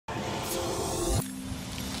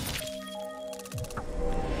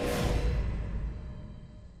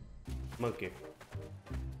Monkey.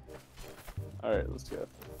 Alright, let's go.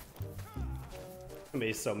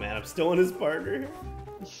 He's so mad. I'm still in his partner.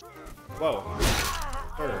 Whoa.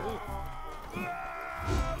 Sure.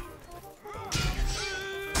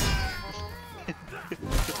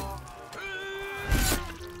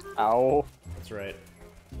 Ow. That's right.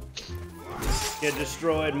 Get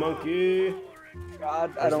destroyed, monkey.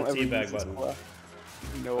 God, Where's I don't the ever teabag use this button? class.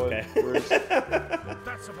 You know what? Okay.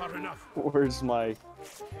 That's about enough. Where's my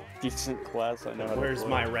decent class? I know how to Where's play.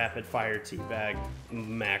 my rapid fire teabag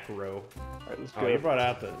macro? Alright, let's Oh, go.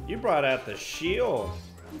 you brought out the shield.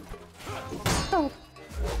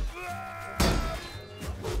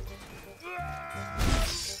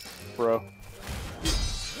 Bro.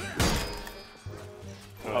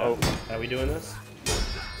 Oh, how we doing this?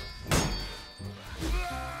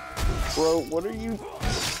 Bro, what are you?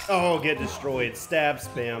 Oh, get destroyed. Stab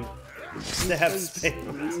spam. Stab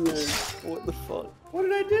spam. Weird. What the fuck? What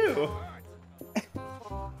did I do?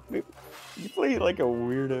 You play like a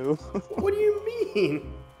weirdo. What do you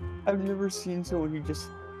mean? I've never seen someone who just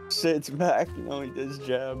sits back and only does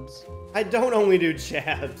jabs. I don't only do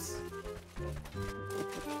jabs.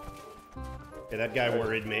 Okay, that guy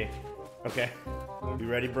worried me. Okay. You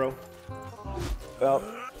ready, bro? Well,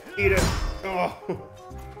 Eat it. Oh.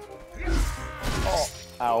 oh,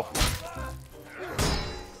 ow.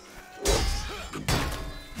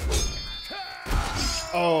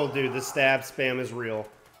 Oh, dude, the stab spam is real.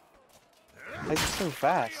 It's so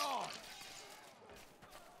fast.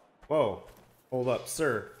 Whoa. Hold up,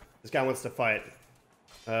 sir. This guy wants to fight.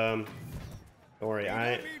 Don't worry,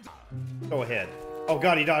 Go ahead. Oh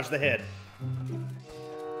god, he dodged the head.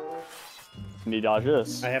 Can you dodge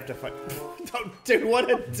this? I have to fight. Don't, dude,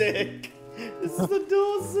 what a dick. This is the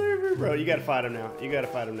dual server, bro. You gotta fight him now. You gotta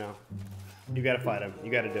fight him now. You gotta fight him.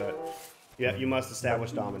 You gotta do it. Yeah, you must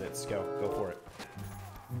establish dominance. Go for it.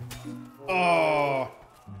 Oh.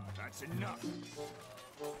 That's enough.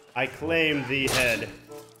 I claim the head.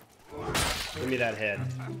 Give me that head.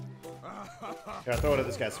 Gotta throw it at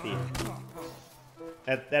this guy's feet.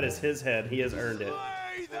 That is his head. He has earned it.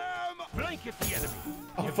 Slay them! Blanket the enemy.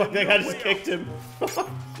 Oh fuck, that guy just kicked him.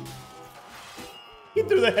 He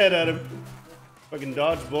threw the head at him. Fucking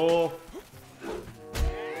dodgeball.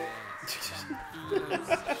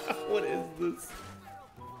 What is this?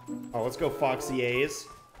 Oh, let's go Foxy A's.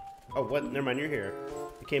 Oh, what? Never mind, you're here.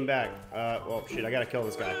 You came back. Well, shit, I gotta kill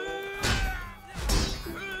this guy.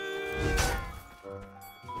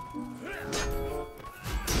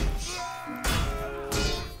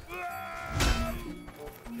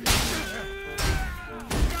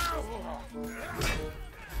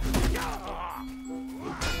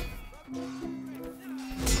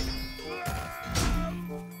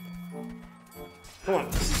 Come on.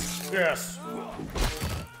 Yes.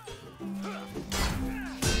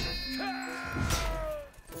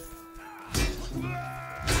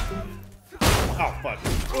 Oh, fuck.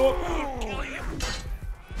 Oh.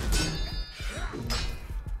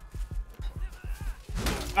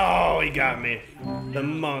 Oh, he got me. The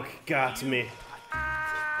monk got me.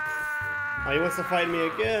 Oh, he wants to fight me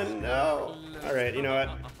again? No. Alright, you know what?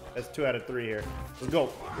 That's 2 out of 3 here. Let's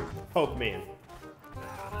go. Poke man.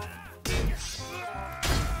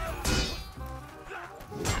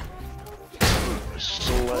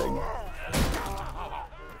 Leg.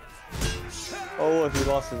 Oh, if he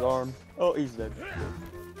lost his arm. Oh, he's dead.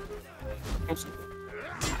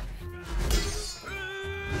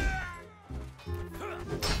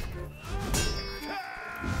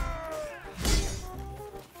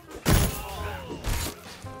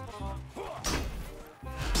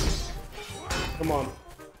 Come on.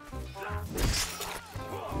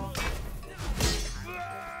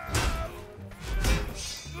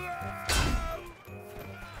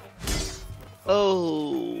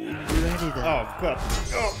 Oh, you ready then? Oh, God.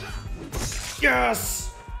 Oh.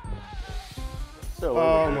 Yes! So,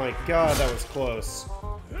 Oh my god, that was close.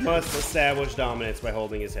 Must establish dominance by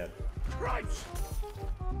holding his head. Right.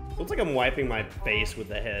 Looks like I'm wiping my face with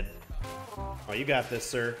the head. Oh, you got this,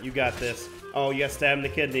 sir. You got this. Oh, you got stabbed in the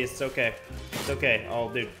kidneys. It's okay. It's okay. Oh,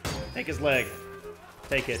 dude. Take his leg.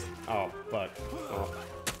 Take it. Oh, fuck. Oh.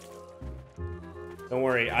 Don't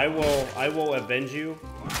worry. I will avenge you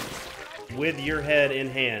with your head in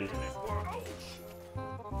hand.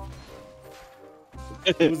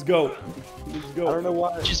 Let's go. Let's go. I don't know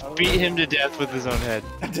why. Just beat him to death with his own head.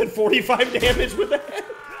 I did 45 damage with the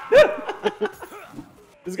head.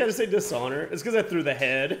 This guy just say dishonor. It's because I threw the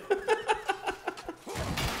head.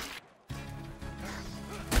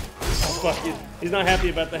 Oh, fuck. He's not happy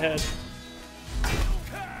about the head.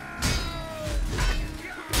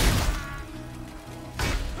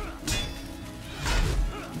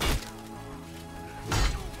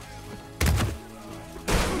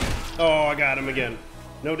 I got him again.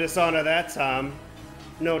 No dishonor that time.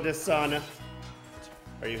 No dishonor.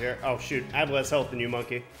 Are you here? Oh shoot, I have less health than you,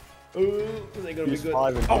 monkey. Ooh, this ain't gonna be good.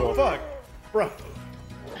 Oh fuck, bro.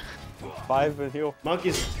 5 and heal.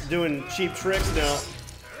 Monkey's doing cheap tricks now.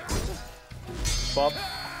 Bob.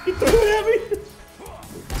 He threw it at me.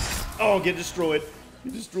 Oh, get destroyed.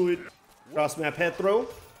 Get destroyed. Cross map head throw.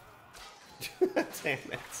 Damn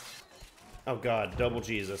it. Oh god, double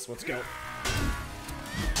Jesus. Let's go.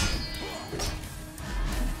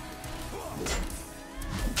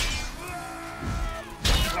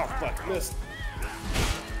 Oh fuck, missed.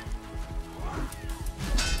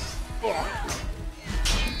 Oh,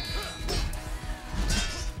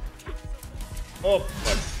 oh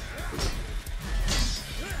fuck.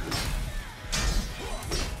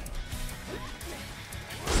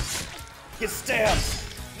 Get stabbed!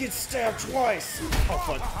 Get stabbed twice! Oh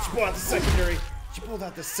fuck, she pulled out the secondary. She pulled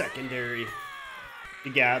out the secondary.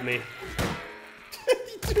 You got me.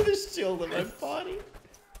 You threw the shield at my body.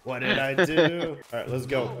 What did I do? Alright, let's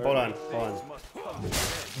go. Hold on, hold on.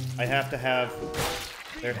 I have to have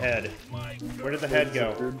their head. Where did the head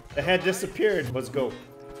go? The head disappeared. Let's go.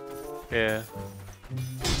 Yeah.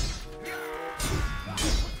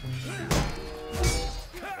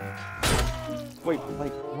 Wait,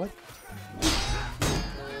 like, what?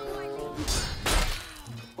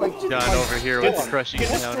 John over here with crushing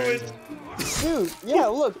counters. Dude, yeah,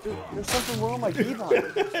 look, there's something wrong with my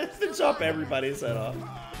keyboard. To chop everybody's head off.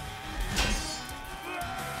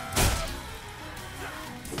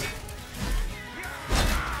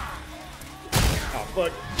 Oh,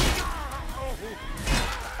 fuck.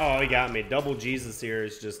 Oh, he got me. Double Jesus here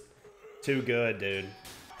is just too good, dude.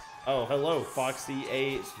 Oh, hello, Foxy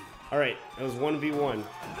 8. Alright, it was 1v1.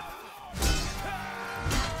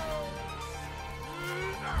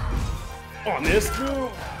 Oh, I missed.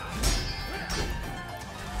 Oh,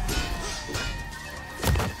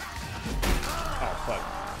 fuck.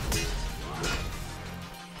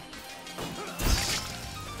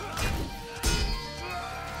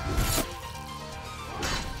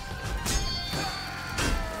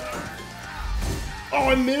 Oh,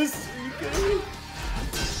 I missed. Are you kidding me?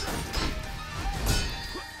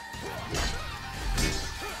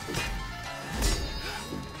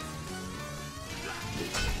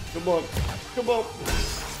 Come on. Come on.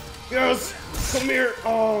 Yes. Come here.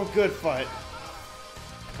 Oh, good fight.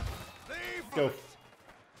 Go.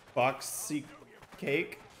 Foxy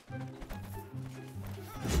cake.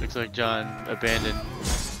 Looks like John abandoned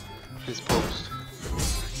his post.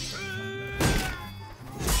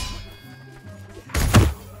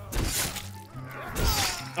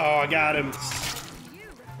 Oh, I got him.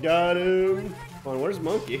 Got him. Come on, where's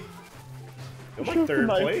Monkey? I'm like third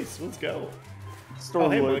place. Let's go. Oh,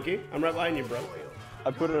 hey, Monkey. I'm right behind you, bro.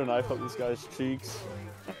 I put a knife up this guy's cheeks.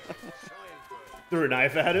 Threw a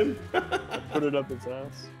knife at him? Put it up his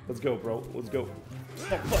ass. Let's go, bro. Let's go.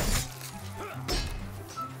 Oh, fuck.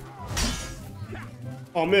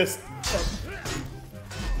 Oh, missed.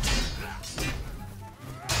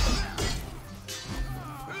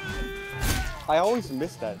 I always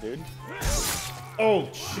miss that, dude. Oh,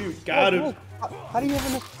 shoot. Got him. How do you have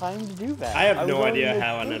enough time to do that? I have no idea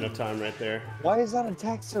how I had enough time right there. Why is that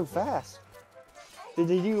attack so fast? Did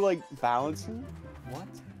they do, like, balancing? What?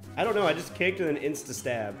 I don't know. I just kicked and then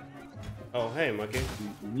insta-stab. Oh, hey, Monkey.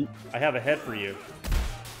 I have a head for you.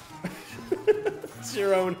 It's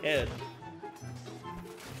your own head.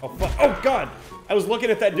 Oh, fuck. Oh, God. I was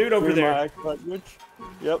looking at that dude over there.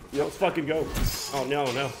 Yep. Let's fucking go. Oh, no.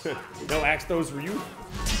 No axe throws for you.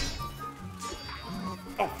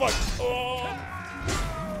 Oh, fuck.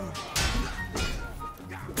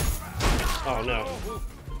 Oh, no.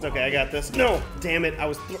 It's okay, I got this. No! Damn it, I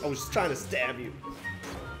was trying to stab you.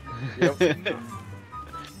 Yep.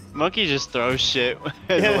 Monkey just throws shit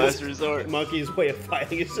as a last resort. Monkey's way of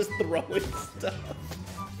fighting is just throwing stuff.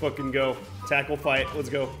 Fucking go. Tackle fight, let's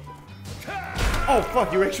go. Oh,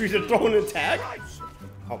 fuck, you actually did throw an attack?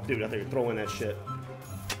 Oh, dude, I think you're throwing that shit.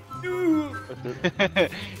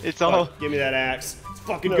 It's all... Fuck, give me that axe. Let's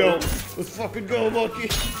fucking go. Let's fucking go, Monkey.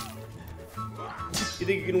 You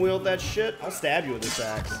think you can wield that shit? I'll stab you with this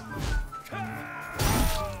axe.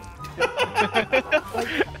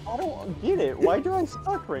 I don't get it. Why do I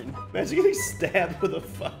suck right now? Imagine getting stabbed with a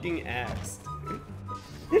fucking axe.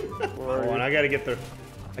 Hold on, I gotta get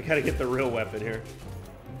the real weapon here.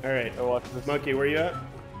 All right, Monkey, where you at?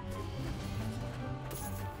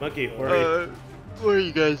 Monkey, where are you? Where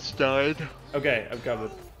you guys died? Okay, I'm coming.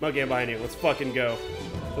 Monkey, I'm behind you. Let's fucking go.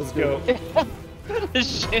 Let's go.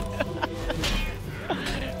 Shit.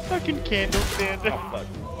 Fucking candle stand. Oh, fuck.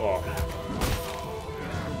 Oh.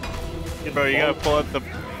 Bro, you gotta pull up the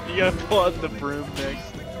You gotta pull out the broom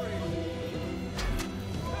next.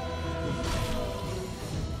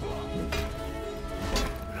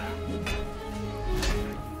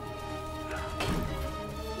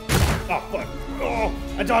 Oh, fuck. Oh,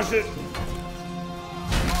 I dodged it.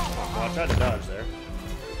 Oh, I tried to dodge there.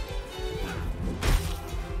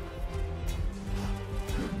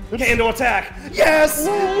 Handle attack. Yes!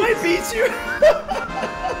 I beat you.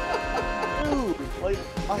 Dude, like,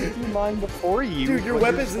 I do mine before you. Dude, your but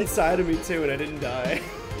weapon's inside of me too, and I didn't die.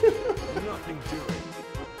 Nothing doing.